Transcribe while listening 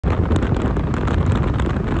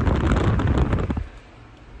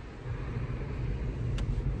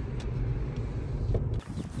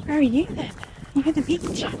Where are you then? You're at the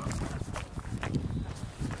beach.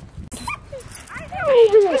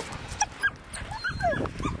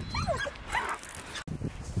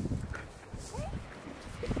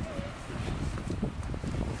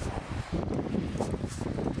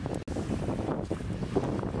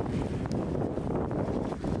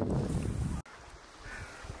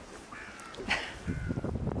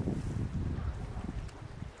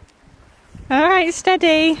 All right,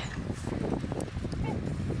 steady.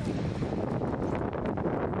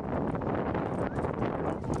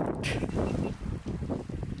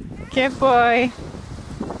 Good boy.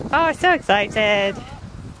 Oh, so excited.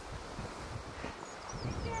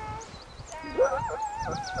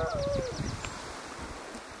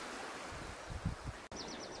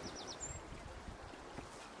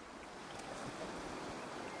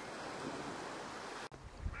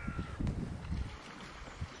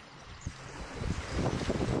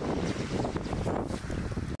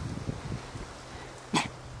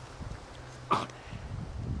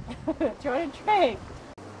 Do you want a drink?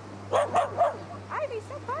 Ivy,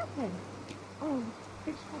 stop barking. Oh,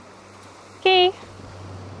 good shot. Okay.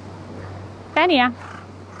 Dania.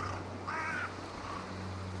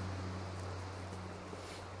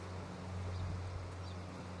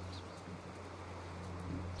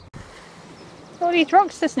 All these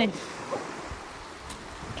rocks to sniff.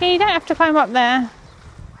 Okay, you don't have to climb up there.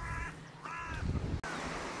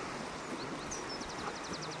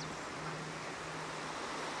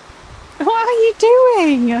 What are you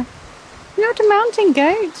doing? You're not a mountain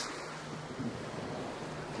goat.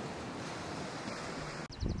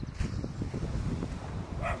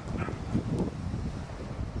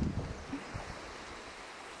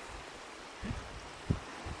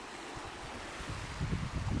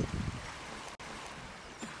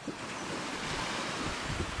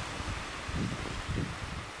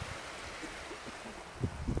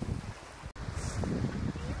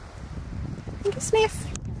 Take a sniff.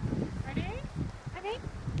 Ready? Ready?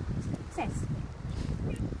 Sis.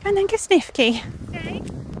 And then go sniff, Key. Okay.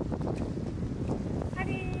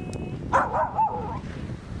 Ready? I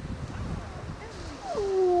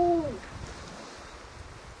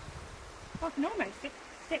can almost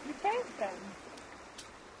stick my toes down.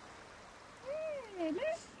 Yeah,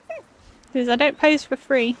 look. Because I don't pose for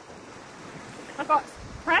free. I've got a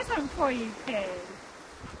present for you, kid.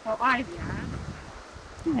 Well, Ivy has.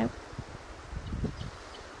 No.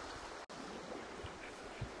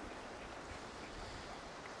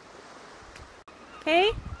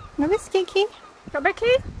 Okay, another skinky. Got Becky?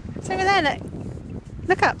 It's over there, look.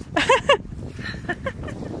 Look up.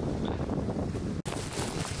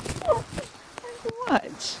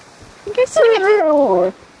 What? You can go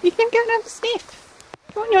sniff. You can go and have a sniff.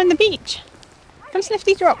 Come on, you're on the beach. Come sniff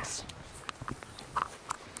these rocks.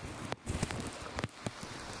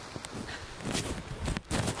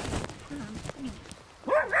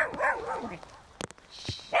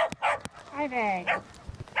 Ivy.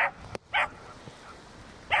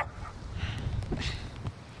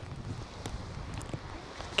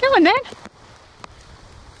 Come on then.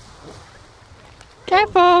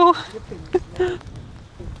 Careful.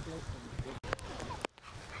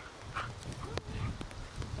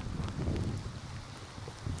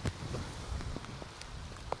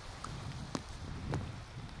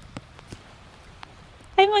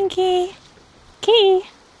 Hi, monkey. Key.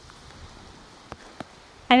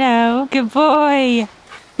 Hello. Good boy.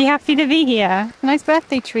 You happy to be here? Nice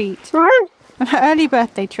birthday treat. An early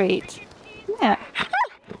birthday treat. Yeah.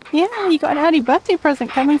 Yeah, you got an early birthday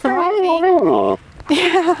present coming from Ivy.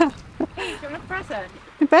 Yeah. You got a present?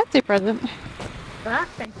 A birthday present.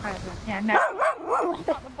 Birthday present? Yeah, no. Not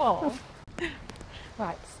the ball.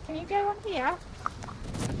 Right, can you go on here?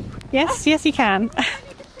 Yes, yes you can. I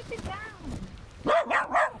need to sit it down.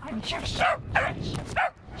 Shush, shush,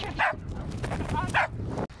 shush.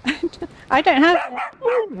 I don't have it.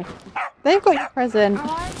 They've got your present.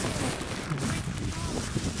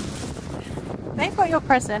 They've got your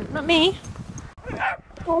present, not me.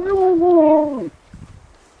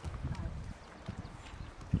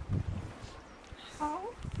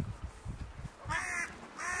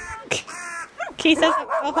 Key says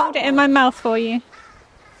I'll hold it in my mouth for you.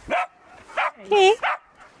 Key?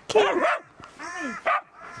 Key?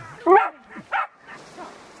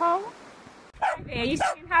 Tom? Are you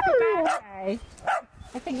singing happy birthday?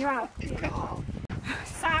 I think you're out.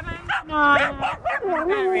 Salmon? No.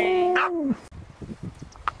 Berry.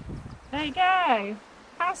 There you go.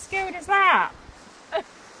 How skilled is that?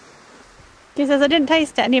 Key says I didn't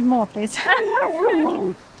taste it, I need more please.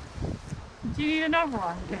 Do you need another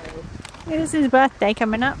one, Kay? This is his birthday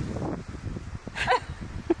coming up.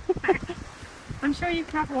 I'm I'm sure you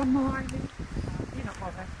can have one more, Ivy. You're not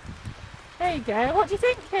bothered. There you go. What do you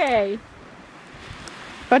think, Kay?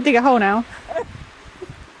 Gotta dig a hole now.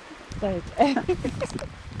 There you go.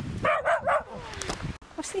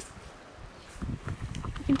 What's this?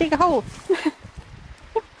 You can dig a hole.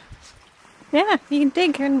 Yeah, you can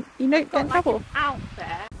dig and you don't get in trouble. Out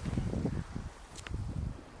there.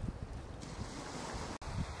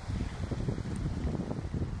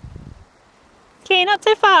 Okay, not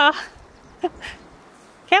too far.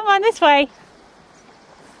 Come on, this way.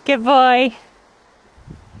 Good boy.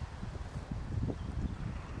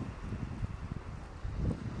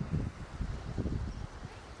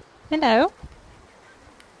 Hello.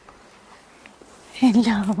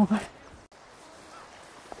 Hello.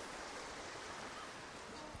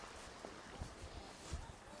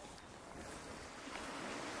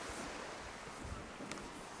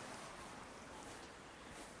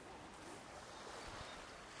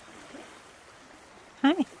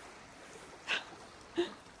 Hi.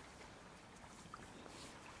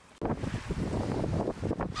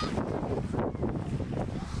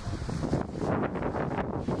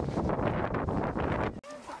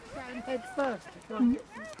 Head first.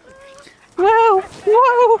 Whoa,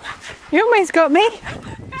 whoa! You almost got me.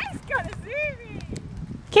 That's got a zoomy.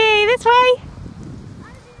 Okay, this way.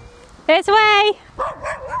 This way.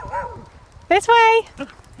 This way.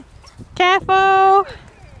 Careful.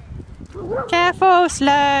 Careful.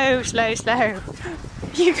 Slow, slow, slow.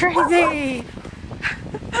 You crazy.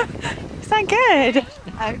 Is that good?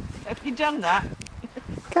 No, have you done that?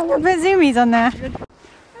 Got a little bit of zoomies on there. What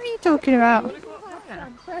are you talking about?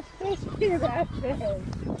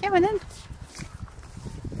 Come on then.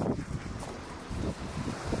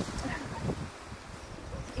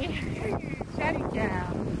 Chatty cow.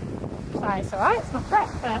 Nice, alright? It's not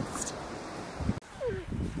breakfast.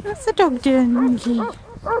 What's the dog doing, Monkey?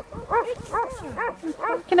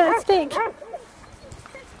 Looking at a stick.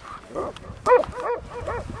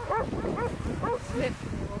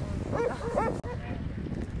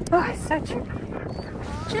 Oh, it's so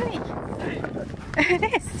chilly. It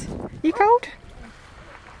is. You cold?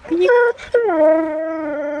 You...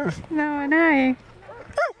 No, I know.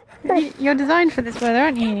 You're designed for this weather,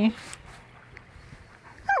 aren't you?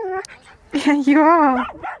 Yeah, you are.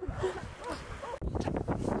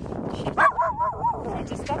 He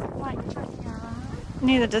just doesn't like chatty cow.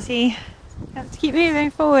 Neither does he. You have to keep moving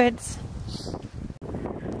forwards.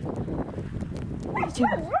 What are you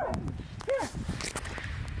doing?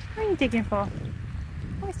 What are you digging for?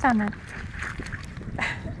 What's down there?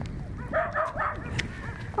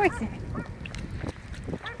 What is it?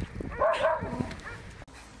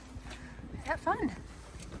 Is that fun?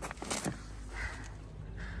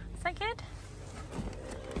 Is that good?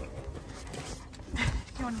 Do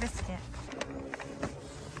you want a biscuit?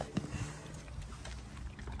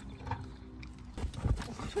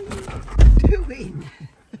 Doing?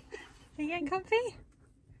 Are you getting comfy?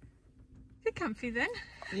 You're comfy then.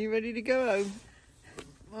 Are you ready to go home?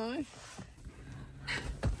 Why?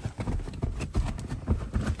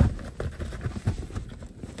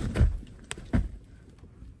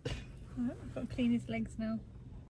 I've got to clean his legs now.